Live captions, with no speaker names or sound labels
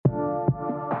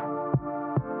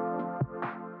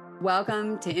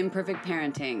Welcome to Imperfect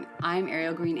Parenting. I'm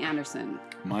Ariel Green Anderson.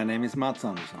 My name is Mats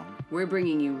Anderson. We're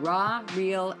bringing you raw,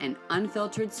 real, and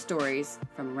unfiltered stories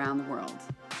from around the world.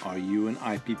 Are you an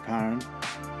IP parent?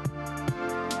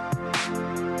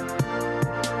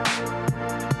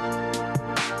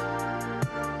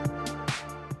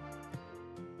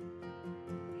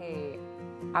 Hey,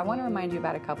 I want to remind you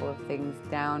about a couple of things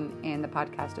down in the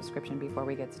podcast description before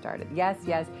we get started. Yes,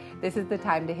 this is the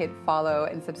time to hit follow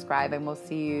and subscribe, and we'll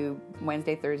see you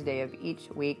Wednesday, Thursday of each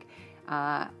week.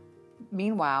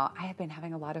 Meanwhile, I have been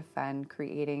having a lot of fun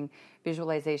creating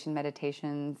visualization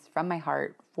meditations from my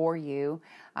heart for you.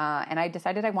 And I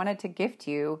decided I wanted to gift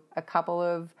you a couple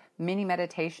of mini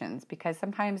meditations because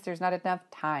sometimes there's not enough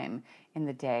time in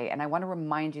the day. And I want to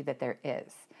remind you that there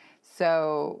is.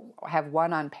 So I have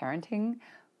one on parenting,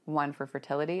 one for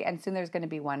fertility, and soon there's going to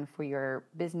be one for your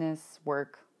business,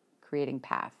 work, creating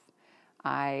path.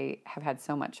 I have had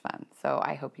so much fun, so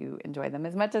I hope you enjoy them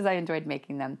as much as I enjoyed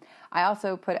making them. I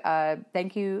also put a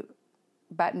thank you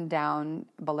button down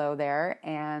below there,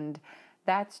 and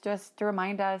that's just to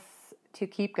remind us to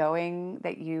keep going,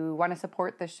 that you want to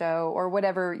support the show or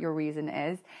whatever your reason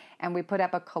is. And we put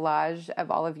up a collage of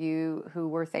all of you who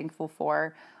we're thankful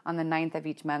for on the 9th of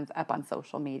each month up on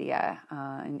social media,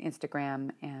 and Instagram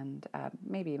and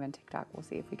maybe even TikTok. We'll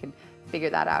see if we can figure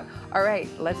that out. All right,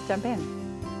 let's jump in.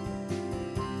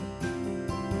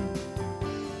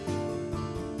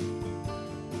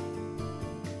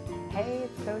 Hey,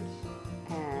 it's Coach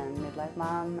and Midlife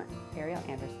Mom Ariel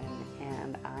Anderson,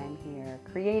 and I'm here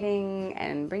creating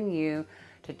and bringing you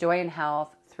to joy and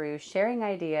health through sharing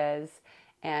ideas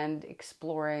and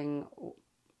exploring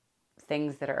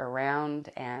things that are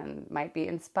around and might be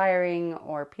inspiring,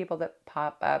 or people that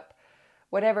pop up,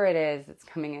 whatever it is that's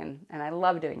coming in. And I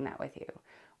love doing that with you.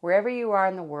 Wherever you are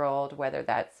in the world, whether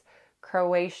that's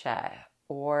Croatia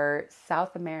or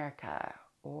South America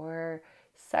or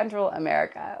Central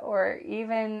America, or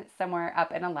even somewhere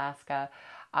up in Alaska,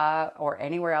 or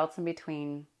anywhere else in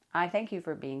between, I thank you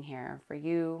for being here, for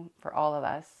you, for all of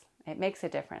us. It makes a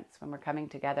difference when we're coming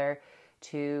together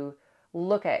to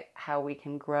look at how we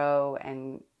can grow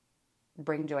and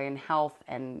bring joy and health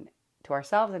and to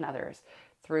ourselves and others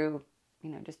through,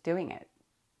 just doing it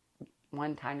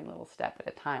one tiny little step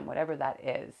at a time, whatever that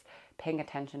is, paying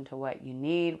attention to what you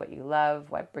need, what you love,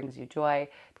 what brings you joy.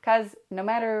 Because no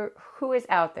matter who is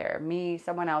out there, me,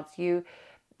 someone else, you,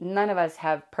 none of us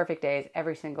have perfect days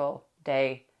every single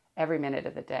day, every minute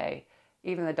of the day.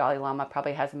 Even the Dalai Lama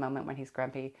probably has a moment when he's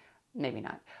grumpy. Maybe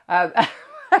not.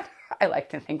 I like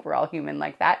to think we're all human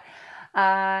like that.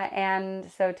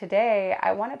 And so today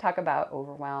I want to talk about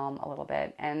overwhelm a little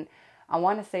bit. And I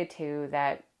want to say too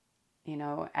that,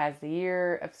 as the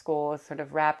year of school is sort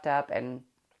of wrapped up and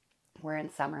we're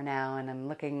in summer now, and I'm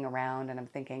looking around and I'm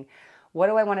thinking, what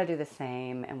do I want to do the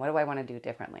same and what do I want to do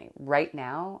differently right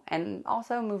now, and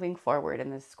also moving forward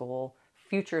in this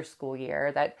future school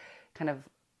year that kind of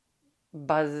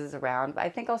buzzes around. I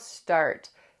think I'll start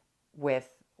with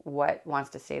what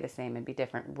wants to stay the same and be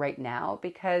different right now,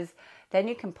 because then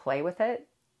you can play with it.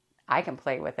 I can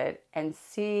play with it and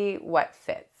see what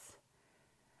fits.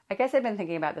 I guess I've been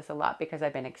thinking about this a lot because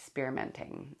I've been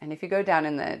experimenting. And if you go down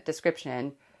in the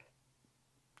description,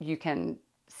 you can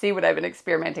see what I've been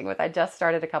experimenting with. I just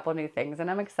started a couple new things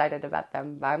and I'm excited about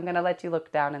them. I'm going to let you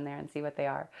look down in there and see what they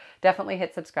are. Definitely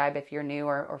hit subscribe if you're new,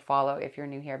 or follow if you're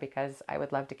new here, because I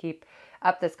would love to keep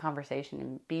up this conversation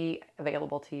and be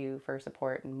available to you for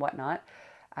support and whatnot.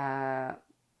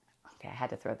 Okay, I had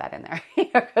to throw that in there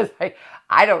because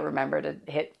I don't remember to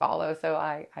hit follow, so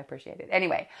I appreciate it.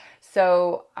 Anyway,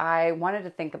 so I wanted to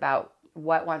think about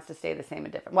what wants to stay the same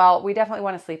and different. Well, we definitely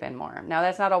want to sleep in more. Now,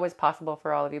 that's not always possible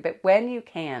for all of you, but when you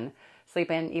can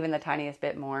sleep in even the tiniest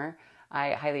bit more,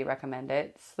 I highly recommend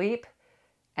it. Sleep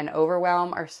and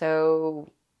overwhelm are so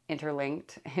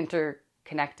interlinked,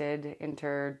 interconnected,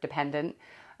 interdependent.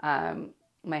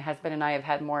 My husband and I have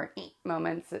had more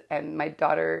moments, and my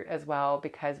daughter as well,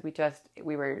 because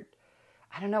we were,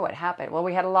 I don't know what happened. Well,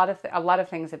 we had a lot of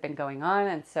things have been going on.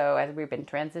 And so as we've been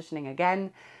transitioning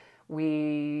again,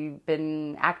 we've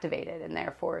been activated, and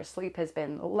therefore sleep has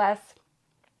been less.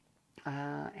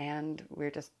 And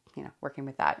we're just, working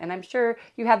with that. And I'm sure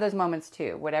you have those moments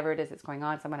too, whatever it is that's going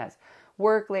on. Someone has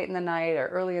work late in the night or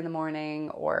early in the morning,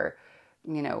 or,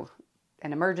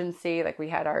 an emergency. Like we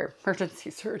had our emergency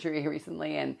surgery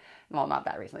recently, and well, not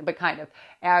that recently, but kind of,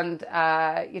 and,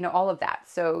 all of that.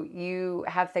 So you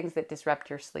have things that disrupt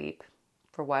your sleep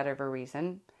for whatever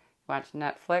reason. Watch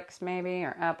Netflix maybe,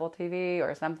 or Apple TV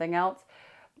or something else.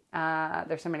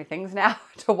 There's so many things now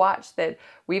to watch that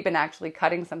we've been actually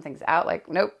cutting some things out. Like,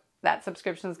 nope, that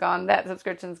subscription's gone, that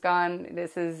subscription's gone.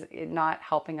 This is not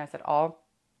helping us at all,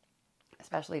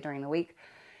 especially during the week.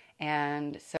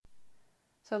 And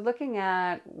so looking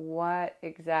at what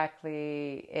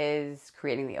exactly is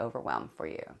creating the overwhelm for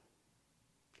you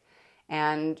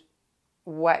and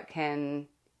what can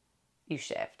you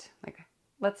shift? Like,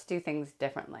 let's do things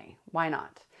differently. Why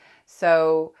not?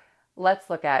 So let's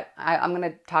look at, I'm going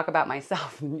to talk about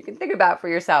myself. You can think about for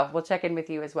yourself. We'll check in with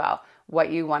you as well,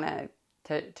 what you want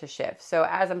to shift. So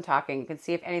as I'm talking, you can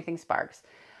see if anything sparks.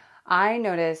 I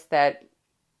notice that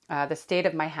the state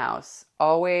of my house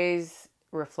always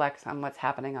reflects on what's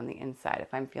happening on the inside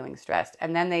if I'm feeling stressed.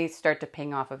 And then they start to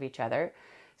ping off of each other.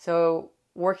 So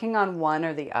working on one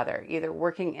or the other, either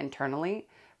working internally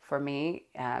for me,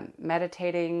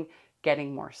 meditating,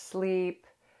 getting more sleep,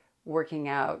 working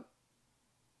out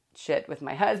shit with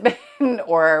my husband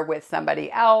or with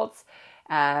somebody else,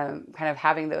 kind of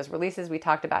having those releases. We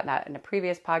talked about that in a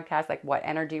previous podcast, like what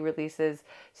energy releases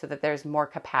so that there's more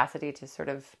capacity to sort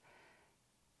of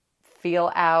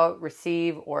feel out,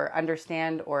 receive, or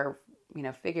understand, or,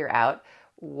 figure out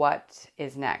what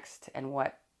is next and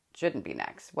what shouldn't be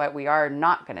next, what we are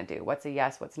not going to do, what's a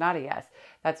yes, what's not a yes.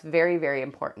 That's very, very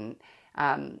important,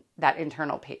 that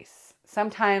internal piece.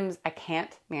 Sometimes I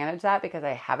can't manage that because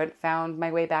I haven't found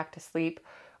my way back to sleep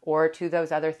or to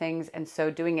those other things. And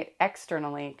so doing it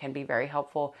externally can be very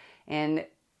helpful in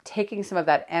taking some of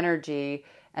that energy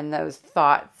and those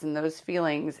thoughts and those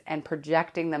feelings and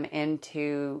projecting them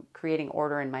into creating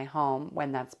order in my home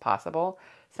when that's possible.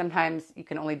 Sometimes you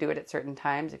can only do it at certain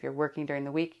times. If you're working during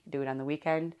the week, you do it on the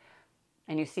weekend.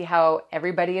 And you see how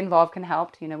everybody involved can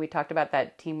help. We talked about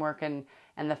that teamwork and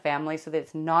the family so that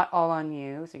it's not all on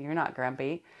you, so you're not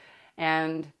grumpy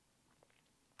and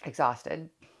exhausted.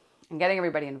 And getting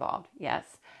everybody involved, yes.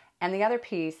 And the other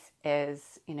piece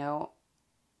is,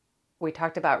 we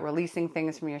talked about releasing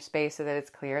things from your space so that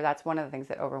it's clear. That's one of the things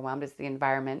that overwhelmed is the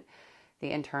environment, the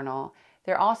internal.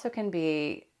 There also can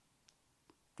be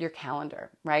your calendar,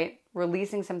 right?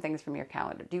 Releasing some things from your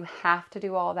calendar. Do you have to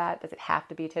do all that? Does it have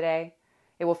to be today?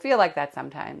 It will feel like that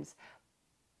sometimes.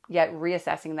 Yet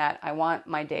reassessing that, I want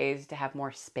my days to have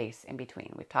more space in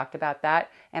between. We've talked about that,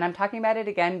 and I'm talking about it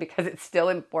again because it's still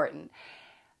important.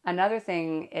 Another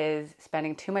thing is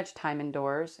spending too much time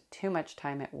indoors, too much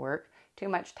time at work, too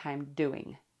much time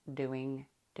doing.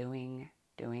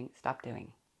 Stop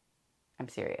doing. I'm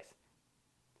serious.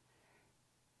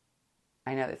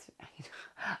 I know this.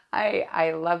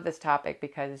 I love this topic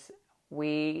because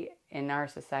we, in our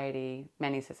society,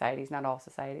 many societies, not all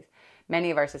societies, many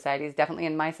of our societies, definitely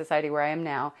in my society where I am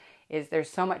now, is there's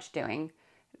so much doing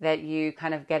that you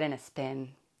kind of get in a spin,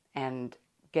 and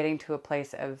getting to a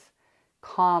place of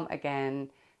calm again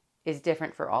is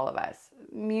different for all of us.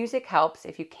 Music helps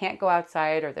if you can't go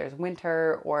outside or there's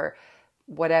winter or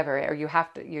whatever, or you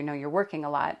have to, you're working a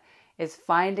lot, is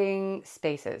finding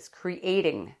spaces,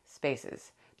 creating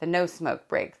spaces. The no smoke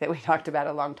break that we talked about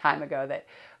a long time ago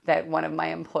that one of my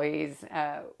employees,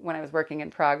 when I was working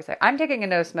in Prague, said, I'm taking a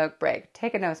no smoke break.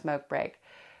 Take a no smoke break.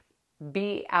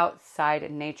 Be outside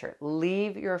in nature.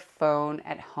 Leave your phone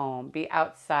at home. Be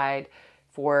outside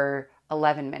for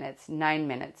 11 minutes, 9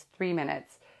 minutes, 3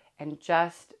 minutes, and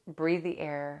just breathe the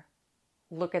air,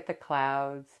 look at the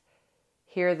clouds,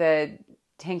 hear the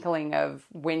tinkling of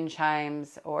wind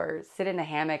chimes, or sit in a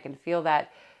hammock and feel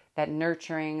that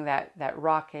nurturing, that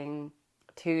rocking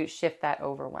to shift that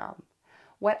overwhelm.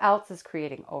 What else is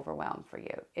creating overwhelm for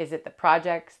you? Is it the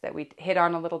projects that we hit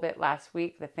on a little bit last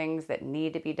week, the things that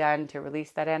need to be done to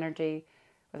release that energy?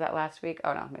 Was that last week?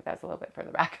 Oh no, maybe that's a little bit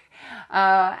further back.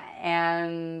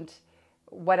 And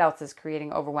what else is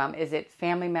creating overwhelm? Is it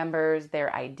family members,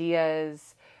 their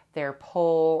ideas, their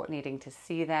pull, needing to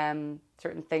see them,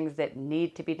 certain things that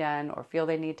need to be done or feel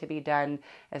they need to be done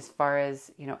as far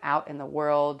as, out in the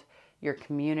world, your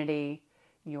community,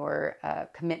 your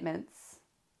commitments?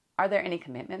 Are there any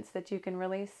commitments that you can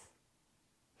release?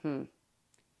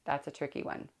 That's a tricky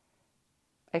one.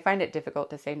 I find it difficult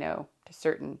to say no to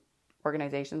certain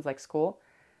organizations like school.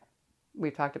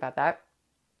 We've talked about that.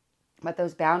 But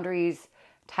those boundaries,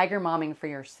 tiger momming for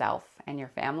yourself and your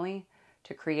family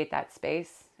to create that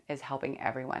space is helping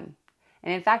everyone.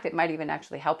 And in fact, it might even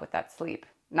actually help with that sleep.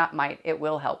 Not might, it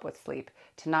will help with sleep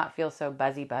to not feel so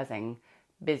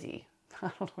busy.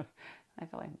 I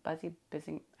feel like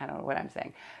busy. I don't know what I'm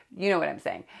saying. You know what I'm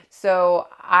saying. So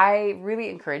I really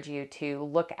encourage you to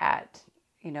look at,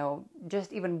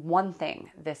 just even one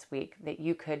thing this week that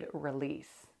you could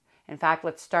release. In fact,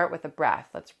 let's start with a breath.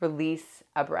 Let's release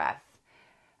a breath.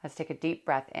 Let's take a deep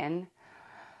breath in.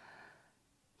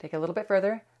 Take a little bit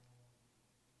further.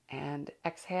 And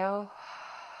exhale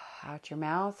out your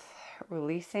mouth.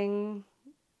 releasing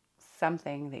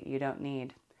something that you don't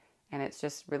need. And it's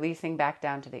just releasing back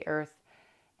down to the earth,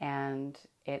 and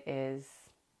it is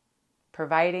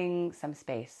providing some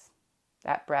space.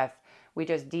 That breath, we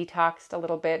just detoxed a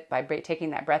little bit by taking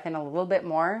that breath in a little bit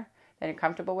more than you're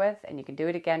comfortable with, and you can do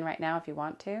it again right now if you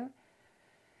want to.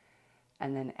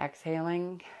 And then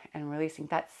exhaling and releasing.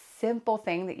 That simple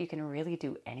thing that you can really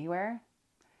do anywhere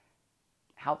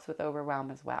helps with overwhelm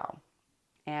as well.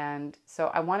 And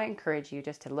so I want to encourage you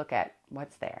just to look at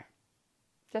what's there.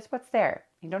 Just what's there.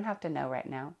 You don't have to know right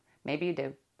now. Maybe you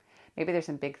do. Maybe there's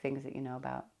some big things that you know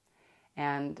about.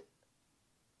 And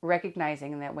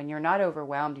recognizing that when you're not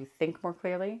overwhelmed, you think more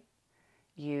clearly,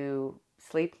 you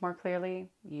sleep more clearly,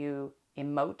 you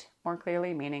emote more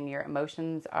clearly, meaning your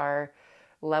emotions are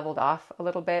leveled off a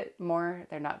little bit more.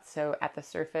 They're not so at the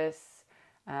surface.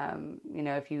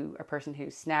 If you are a person who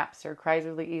snaps or cries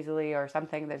really easily or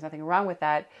something, there's nothing wrong with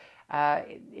that.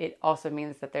 It also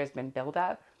means that there's been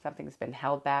buildup. Something's been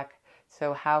held back.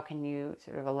 So how can you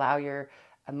sort of allow your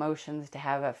emotions to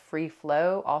have a free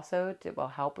flow also that will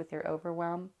help with your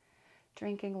overwhelm?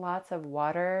 Drinking lots of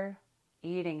water,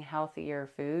 eating healthier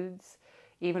foods.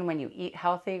 Even when you eat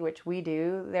healthy, which we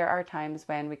do, there are times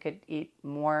when we could eat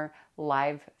more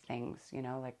live things,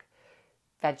 like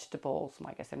vegetables. Well,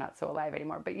 I guess they're not so alive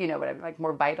anymore, but you know what I mean, like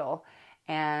more vital.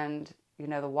 And,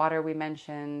 the water we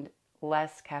mentioned,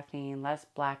 less caffeine, less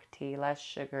black tea, less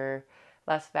sugar,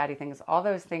 less fatty things, all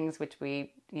those things which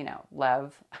we,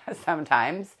 love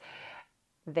sometimes,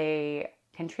 they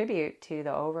contribute to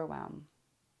the overwhelm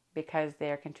because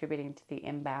they're contributing to the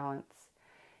imbalance.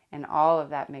 And all of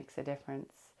that makes a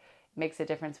difference. It makes a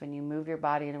difference when you move your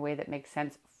body in a way that makes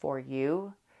sense for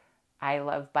you. I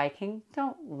love biking,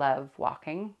 don't love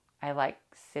walking. I like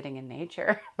sitting in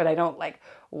nature, but I don't like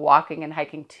walking and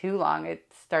hiking too long.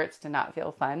 It starts to not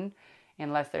feel fun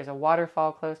unless there's a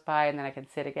waterfall close by and then I can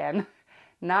sit again.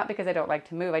 Not because I don't like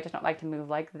to move, I just don't like to move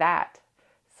like that.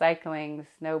 Cycling,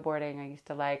 snowboarding, I used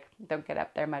to like, don't get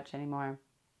up there much anymore.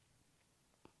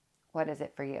 What is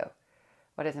it for you?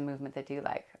 What is a movement that you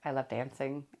like? I love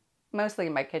dancing, mostly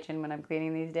in my kitchen when I'm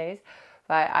cleaning these days,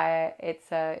 but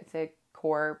it's a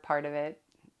core part of it,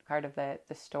 part of the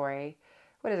story.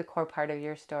 What is a core part of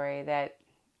your story that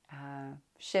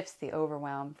shifts the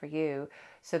overwhelm for you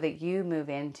so that you move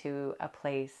into a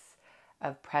place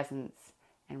of presence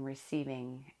and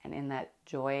receiving and in that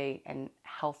joy and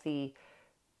healthy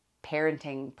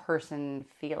parenting person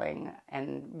feeling,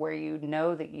 and where you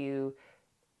know that you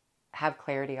have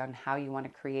clarity on how you want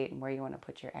to create and where you want to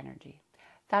put your energy.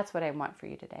 That's what I want for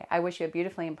you today. I wish you a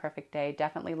beautifully imperfect day.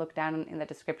 Definitely look down in the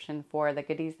description for the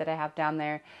goodies that I have down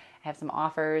there. I have some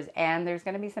offers, and there's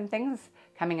going to be some things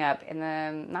coming up in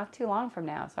the not too long from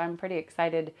now. So I'm pretty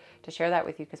excited to share that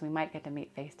with you because we might get to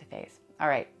meet face to face. All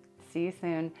right. See you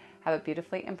soon. Have a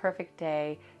beautifully imperfect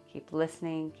day. Keep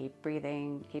listening, keep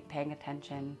breathing, keep paying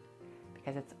attention,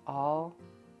 because it's all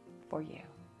for you.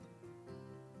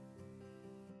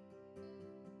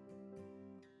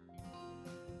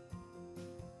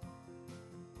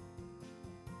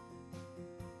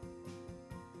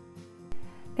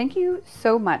 Thank you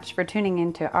so much for tuning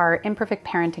into our Imperfect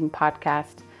Parenting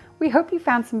podcast. We hope you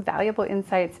found some valuable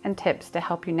insights and tips to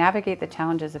help you navigate the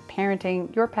challenges of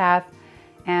parenting, your path,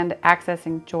 and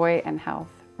accessing joy and health.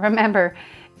 Remember,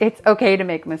 it's okay to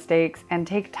make mistakes and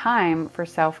take time for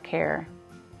self-care.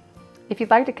 If you'd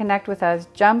like to connect with us,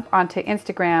 jump onto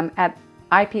Instagram at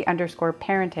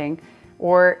IP_parenting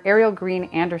or Ariel Green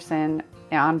Anderson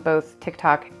on both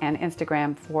TikTok and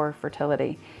Instagram for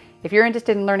fertility. If you're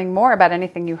interested in learning more about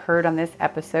anything you heard on this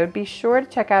episode, be sure to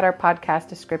check out our podcast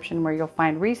description where you'll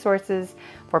find resources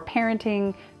for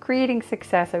parenting, creating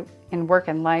success in work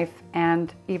and life,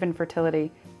 and even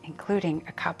fertility, including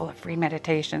a couple of free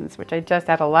meditations, which I just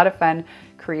had a lot of fun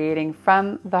creating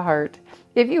from the heart.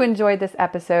 If you enjoyed this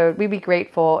episode, we'd be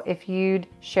grateful if you'd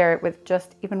share it with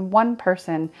just even one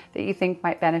person that you think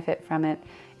might benefit from it.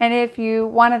 And if you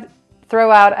want to throw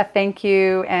out a thank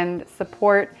you and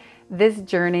support this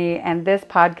journey and this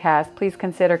podcast, please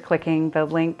consider clicking the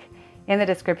link in the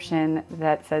description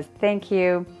that says thank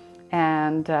you.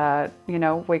 And, we're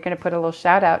going to put a little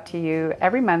shout out to you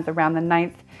every month around the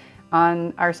 9th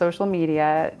on our social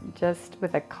media, just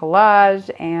with a collage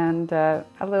and a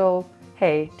little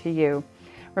hey to you.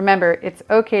 Remember, it's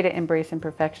okay to embrace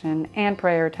imperfection and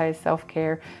prioritize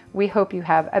self-care. We hope you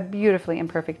have a beautifully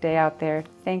imperfect day out there.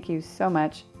 Thank you so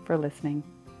much for listening.